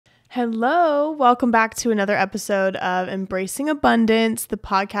Hello, welcome back to another episode of Embracing Abundance, the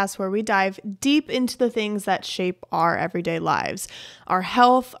podcast where we dive deep into the things that shape our everyday lives, our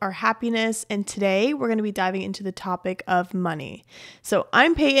health, our happiness, and today we're going to be diving into the topic of money. So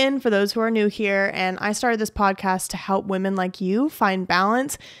I'm Payton, for those who are new here, and I started this podcast to help women like you find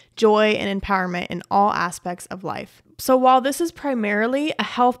balance, joy, and empowerment in all aspects of life. So while this is primarily a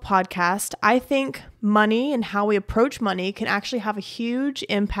health podcast, I think money and how we approach money can actually have a huge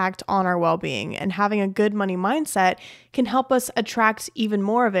impact on our well-being, and having a good money mindset can help us attract even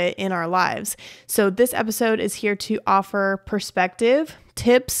more of it in our lives. So this episode is here to offer perspective,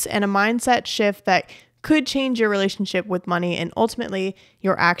 tips, and a mindset shift that could change your relationship with money and ultimately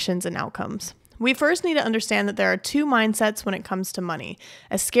your actions and outcomes. We first need to understand that there are two mindsets when it comes to money: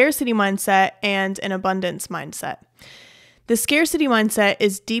 a scarcity mindset and an abundance mindset. The scarcity mindset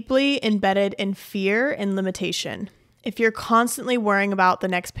is deeply embedded in fear and limitation. If you're constantly worrying about the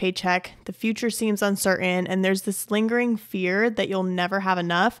next paycheck, the future seems uncertain, and there's this lingering fear that you'll never have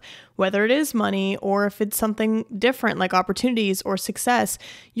enough, whether it is money or if it's something different like opportunities or success,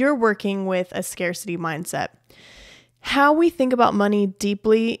 you're working with a scarcity mindset. How we think about money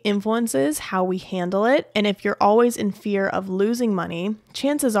deeply influences how we handle it, and if you're always in fear of losing money,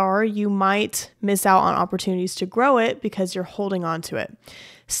 chances are you might miss out on opportunities to grow it because you're holding on to it.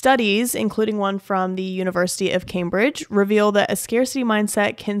 Studies, including one from the University of Cambridge, reveal that a scarcity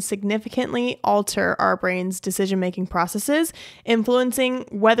mindset can significantly alter our brain's decision-making processes, influencing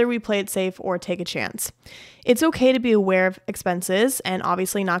whether we play it safe or take a chance. It's okay to be aware of expenses and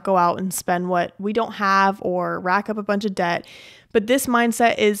obviously not go out and spend what we don't have or rack up a bunch of debt, but this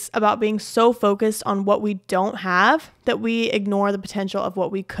mindset is about being so focused on what we don't have that we ignore the potential of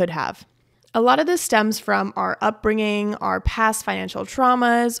what we could have. A lot of this stems from our upbringing, our past financial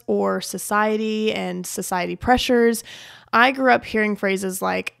traumas, or society and society pressures. I grew up hearing phrases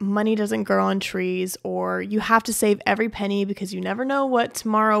like money doesn't grow on trees, or you have to save every penny because you never know what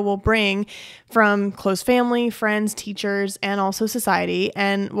tomorrow will bring, from close family, friends, teachers, and also society.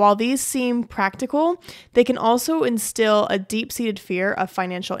 And while these seem practical, they can also instill a deep-seated fear of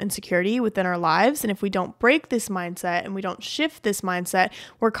financial insecurity within our lives. And if we don't break this mindset and we don't shift this mindset,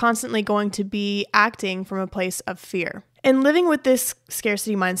 we're constantly going to be acting from a place of fear. And living with this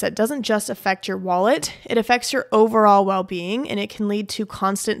scarcity mindset doesn't just affect your wallet, it affects your overall well-being, and it can lead to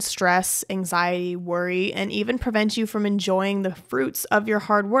constant stress, anxiety, worry, and even prevent you from enjoying the fruits of your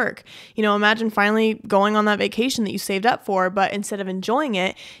hard work. Imagine finally going on that vacation that you saved up for, but instead of enjoying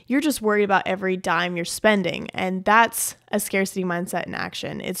it, you're just worried about every dime you're spending. And that's a scarcity mindset in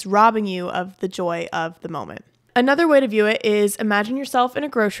action. It's robbing you of the joy of the moment. Another way to view it is, imagine yourself in a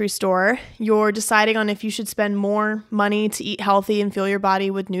grocery store. You're deciding on if you should spend more money to eat healthy and fuel your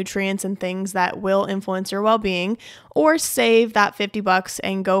body with nutrients and things that will influence your well-being, or save that $50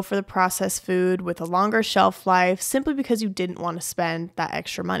 and go for the processed food with a longer shelf life simply because you didn't want to spend that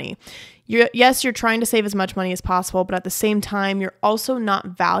extra money. Yes, you're trying to save as much money as possible, but at the same time, you're also not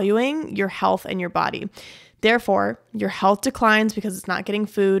valuing your health and your body. Therefore, your health declines because it's not getting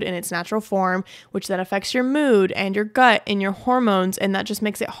food in its natural form, which then affects your mood and your gut and your hormones, and that just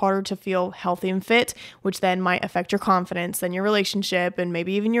makes it harder to feel healthy and fit, which then might affect your confidence, then your relationship, and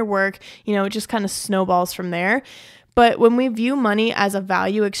maybe even your work. It just kind of snowballs from there. But when we view money as a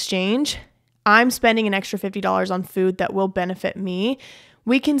value exchange, I'm spending an extra $50 on food that will benefit me,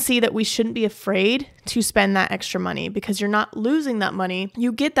 we can see that we shouldn't be afraid to spend that extra money because you're not losing that money.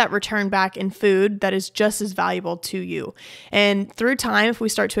 You get that return back in food that is just as valuable to you. And through time, if we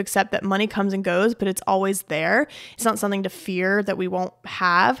start to accept that money comes and goes, but it's always there, it's not something to fear that we won't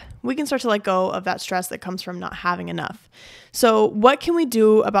have, we can start to let go of that stress that comes from not having enough. So what can we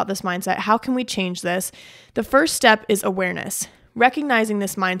do about this mindset? How can we change this? The first step is awareness. Recognizing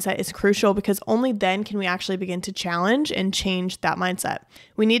this mindset is crucial because only then can we actually begin to challenge and change that mindset.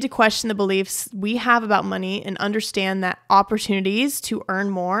 We need to question the beliefs we have about money and understand that opportunities to earn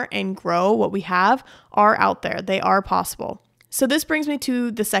more and grow what we have are out there. They are possible. So this brings me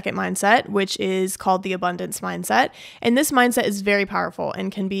to the second mindset, which is called the abundance mindset. And this mindset is very powerful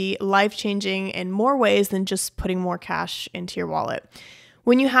and can be life-changing in more ways than just putting more cash into your wallet.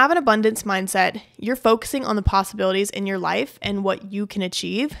 When you have an abundance mindset, you're focusing on the possibilities in your life and what you can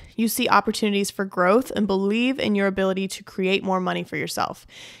achieve. You see opportunities for growth and believe in your ability to create more money for yourself.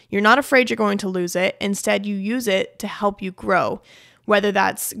 You're not afraid you're going to lose it. Instead, you use it to help you grow, whether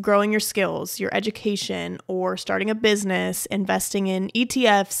that's growing your skills, your education, or starting a business, investing in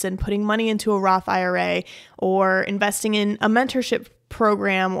ETFs and putting money into a Roth IRA, or investing in a mentorship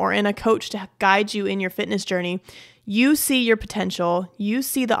program or in a coach to guide you in your fitness journey. You see your potential, you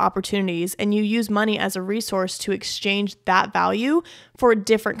see the opportunities, and you use money as a resource to exchange that value for a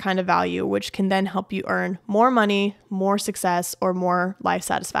different kind of value, which can then help you earn more money, more success, or more life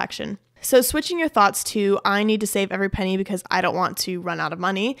satisfaction. So switching your thoughts to, I need to save every penny because I don't want to run out of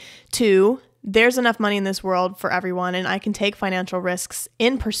money, to, there's enough money in this world for everyone and I can take financial risks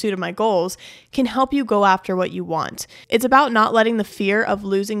in pursuit of my goals, can help you go after what you want. It's about not letting the fear of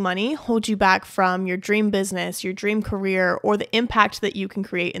losing money hold you back from your dream business, your dream career, or the impact that you can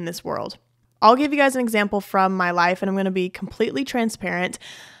create in this world. I'll give you guys an example from my life, and I'm going to be completely transparent.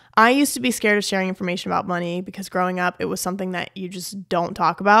 I used to be scared of sharing information about money because growing up, it was something that you just don't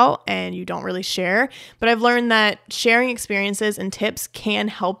talk about and you don't really share. But I've learned that sharing experiences and tips can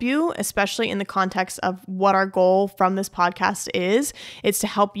help you, especially in the context of what our goal from this podcast is. It's to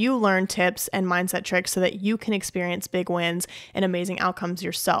help you learn tips and mindset tricks so that you can experience big wins and amazing outcomes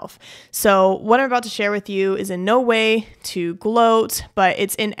yourself. So what I'm about to share with you is in no way to gloat, but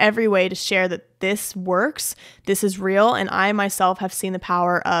it's in every way to share that this works, this is real, and I myself have seen the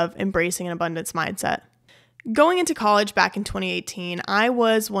power of embracing an abundance mindset. Going into college back in 2018, I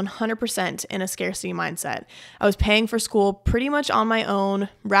was 100% in a scarcity mindset. I was paying for school pretty much on my own,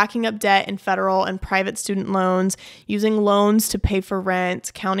 racking up debt in federal and private student loans, using loans to pay for rent,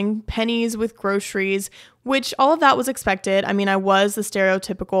 counting pennies with groceries, which all of that was expected. I mean, I was the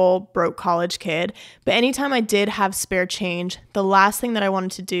stereotypical broke college kid, but anytime I did have spare change, the last thing that I wanted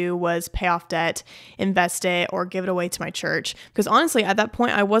to do was pay off debt, invest it, or give it away to my church. Because honestly, at that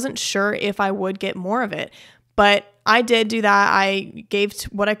point, I wasn't sure if I would get more of it. But I did do that. I gave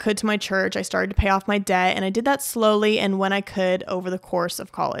what I could to my church. I started to pay off my debt, and I did that slowly and when I could over the course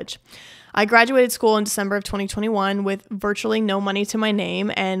of college. I graduated school in December of 2021 with virtually no money to my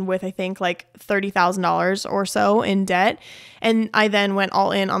name and with, I think, like $30,000 or so in debt. And I then went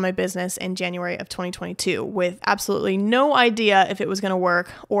all in on my business in January of 2022 with absolutely no idea if it was going to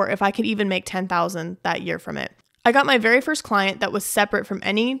work or if I could even make $10,000 that year from it. I got my very first client that was separate from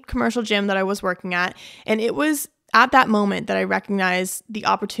any commercial gym that I was working at, and it was at that moment that I recognized the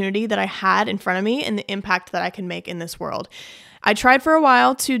opportunity that I had in front of me and the impact that I can make in this world. I tried for a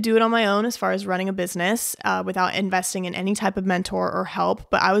while to do it on my own as far as running a business without investing in any type of mentor or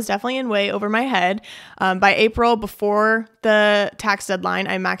help, but I was definitely in way over my head. By April, before the tax deadline,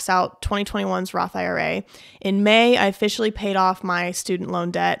 I maxed out 2021's Roth IRA. In May, I officially paid off my student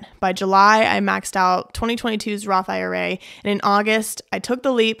loan debt. By July, I maxed out 2022's Roth IRA. And in August, I took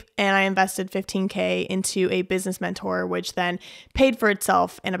the leap and I invested $15,000 into a business mentor, which then paid for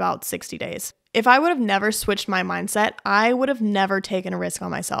itself in about 60 days. If I would have never switched my mindset, I would have never taken a risk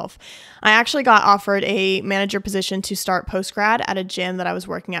on myself. I actually got offered a manager position to start post-grad at a gym that I was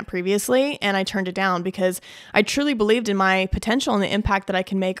working at previously, and I turned it down because I truly believed in my potential and the impact that I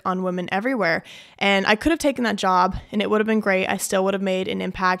can make on women everywhere. And I could have taken that job and it would have been great. I still would have made an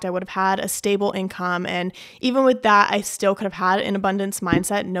impact. I would have had a stable income. And even with that, I still could have had an abundance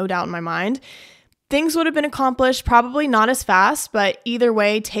mindset, no doubt in my mind. Things would have been accomplished, probably not as fast, but either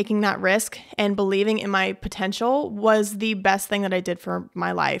way, taking that risk and believing in my potential was the best thing that I did for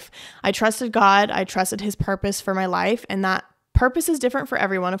my life. I trusted God, I trusted His purpose for my life, and that purpose is different for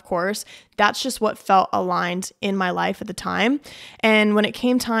everyone, of course. That's just what felt aligned in my life at the time. And when it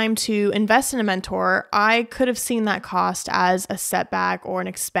came time to invest in a mentor, I could have seen that cost as a setback or an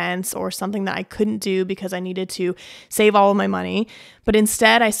expense or something that I couldn't do because I needed to save all of my money. But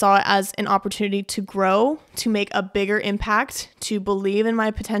instead, I saw it as an opportunity to grow, to make a bigger impact, to believe in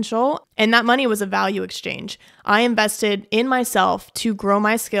my potential. And that money was a value exchange. I invested in myself to grow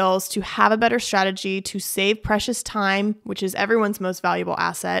my skills, to have a better strategy, to save precious time, which is everyone's most valuable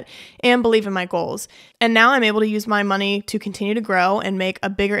asset, and believe in my goals. And now I'm able to use my money to continue to grow and make a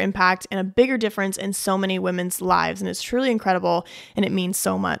bigger impact and a bigger difference in so many women's lives. And it's truly incredible and it means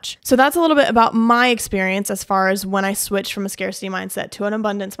so much. So that's a little bit about my experience as far as when I switched from a scarcity mindset to an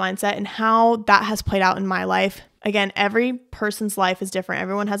abundance mindset and how that has played out in my life. Again, every person's life is different.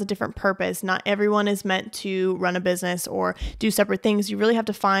 Everyone has a different purpose. Not everyone is meant to run a business or do separate things. You really have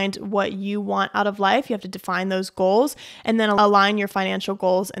to find what you want out of life. You have to define those goals and then align your financial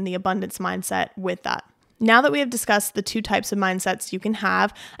goals and the abundance mindset with that. Now that we have discussed the two types of mindsets you can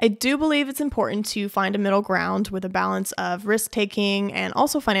have, I do believe it's important to find a middle ground with a balance of risk-taking and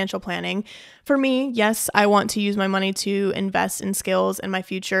also financial planning. For me, yes, I want to use my money to invest in skills in my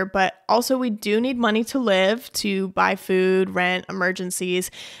future, but also we do need money to live, to buy food, rent, emergencies,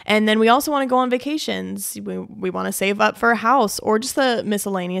 and then we also want to go on vacations. We want to save up for a house or just the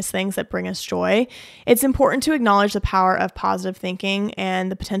miscellaneous things that bring us joy. It's important to acknowledge the power of positive thinking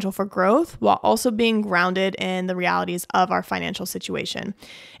and the potential for growth while also being grounded in the realities of our financial situation.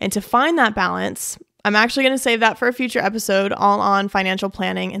 And to find that balance, I'm actually going to save that for a future episode all on financial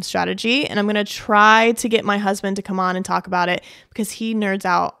planning and strategy. And I'm going to try to get my husband to come on and talk about it because he nerds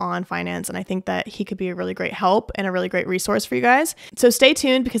out on finance. And I think that he could be a really great help and a really great resource for you guys. So stay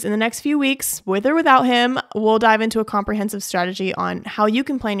tuned because in the next few weeks, with or without him, we'll dive into a comprehensive strategy on how you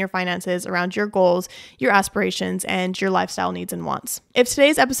can plan your finances around your goals, your aspirations, and your lifestyle needs and wants. If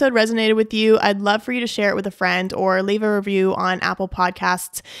today's episode resonated with you, I'd love for you to share it with a friend or leave a review on Apple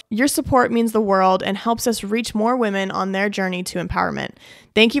Podcasts. Your support means the world and helps us reach more women on their journey to empowerment.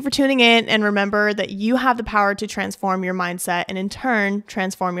 Thank you for tuning in, and remember that you have the power to transform your mindset and in turn,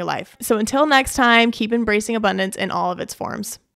 transform your life. So until next time, keep embracing abundance in all of its forms.